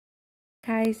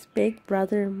Malakai's big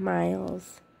brother,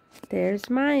 Myles. There's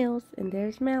Myles, and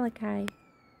there's Malakai.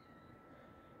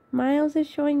 Myles is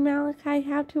showing Malakai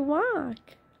how to walk.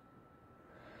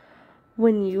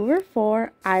 When you were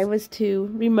 4, I was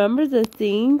 2. Remember the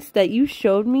things that you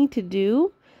showed me to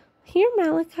do? Here,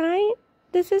 Malakai,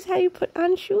 this is how you put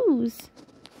on shoes.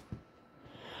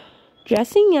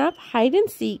 Dressing up, hide and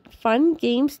seek, fun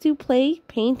games to play,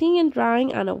 painting and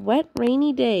drawing on a wet,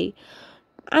 rainy day.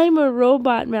 I'm a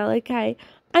robot, Malakai.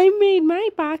 I made my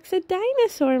box a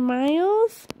dinosaur,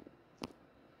 Myles.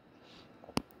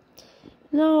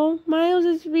 No, Myles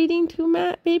is reading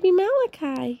to baby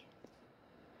Malakai.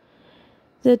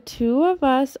 The two of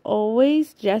us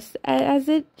always just as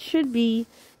it should be.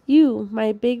 You,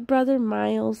 my big brother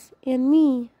Myles, and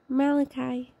me,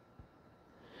 Malakai.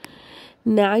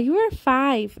 Now you are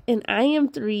 5, and I am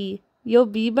 3. You'll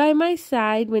be by my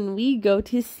side when we go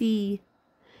to sea.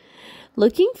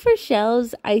 Looking for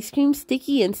shells, ice cream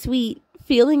sticky and sweet,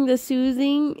 feeling the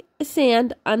soothing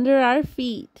sand under our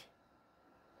feet.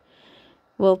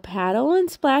 We'll paddle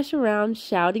and splash around,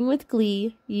 shouting with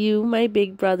glee, you, my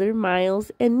big brother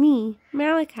Myles, and me,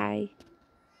 Malakai.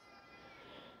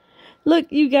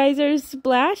 Look, you guys are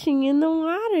splashing in the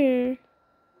water.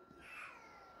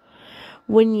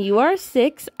 When you are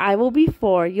 6, I will be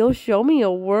 4. You'll show me a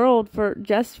world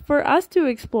just for us to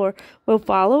explore. We'll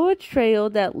follow a trail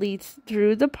that leads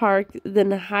through the park,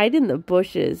 then hide in the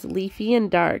bushes, leafy and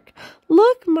dark.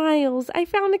 Look, Myles, I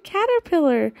found a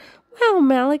caterpillar. Wow,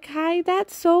 Malakai,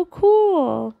 that's so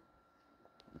cool.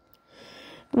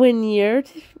 When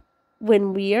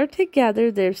we are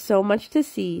together, there's so much to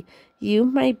see. You,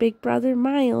 my big brother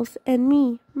Myles, and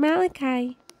me,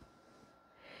 Malakai.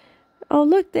 Oh,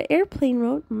 look, the airplane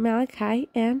wrote Malakai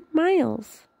and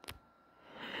Myles.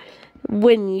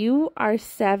 When you are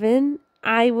 7,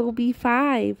 I will be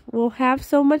 5. We'll have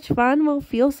so much fun, we'll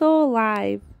feel so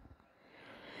alive.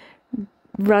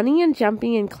 Running and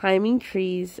jumping and climbing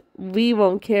trees. We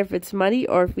won't care if it's muddy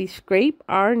or if we scrape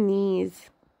our knees.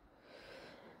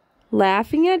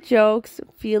 Laughing at jokes,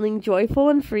 feeling joyful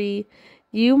and free.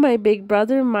 You, my big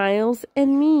brother Myles,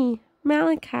 and me,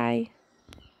 Malakai.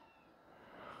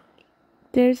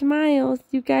 There's Myles.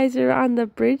 You guys are on the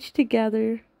bridge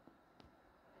together.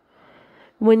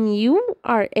 When you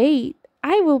are 8,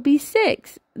 I will be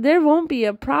 6. There won't be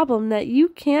a problem that you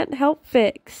can't help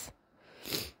fix.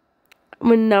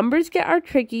 When numbers are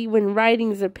tricky, when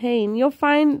writing's a pain, you'll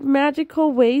find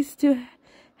magical ways to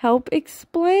help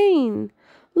explain.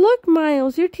 Look,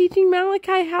 Myles, you're teaching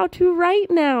Malakai how to write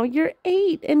now. You're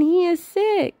 8 and he is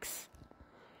 6.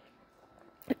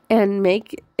 And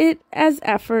make it as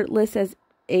effortless as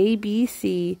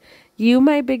ABC. You,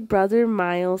 my big brother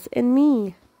Myles, and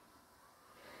me.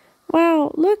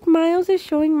 Wow, look, Myles is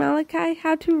showing Malakai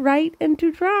how to write and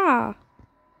to draw.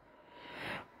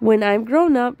 When I'm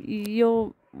grown up,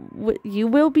 you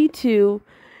will be too.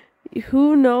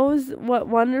 Who knows what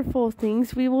wonderful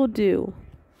things we will do.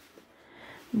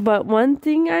 But one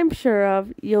thing I'm sure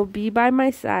of, you'll be by my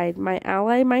side, my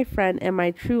ally, my friend, and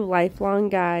my true lifelong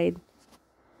guide.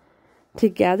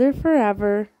 Together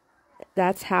forever,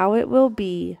 that's how it will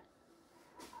be.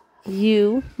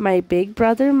 You, my big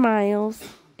brother Myles,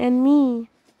 and me.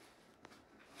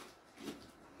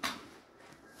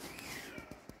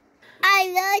 I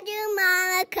love you,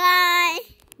 Malakai.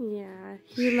 Yeah,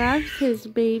 he loves his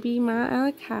baby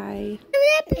Malakai.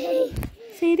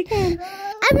 Say it again.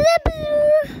 I love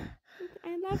you.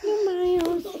 I love you,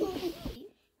 Myles.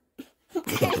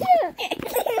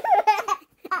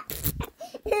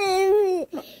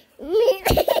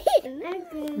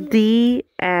 The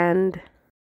end.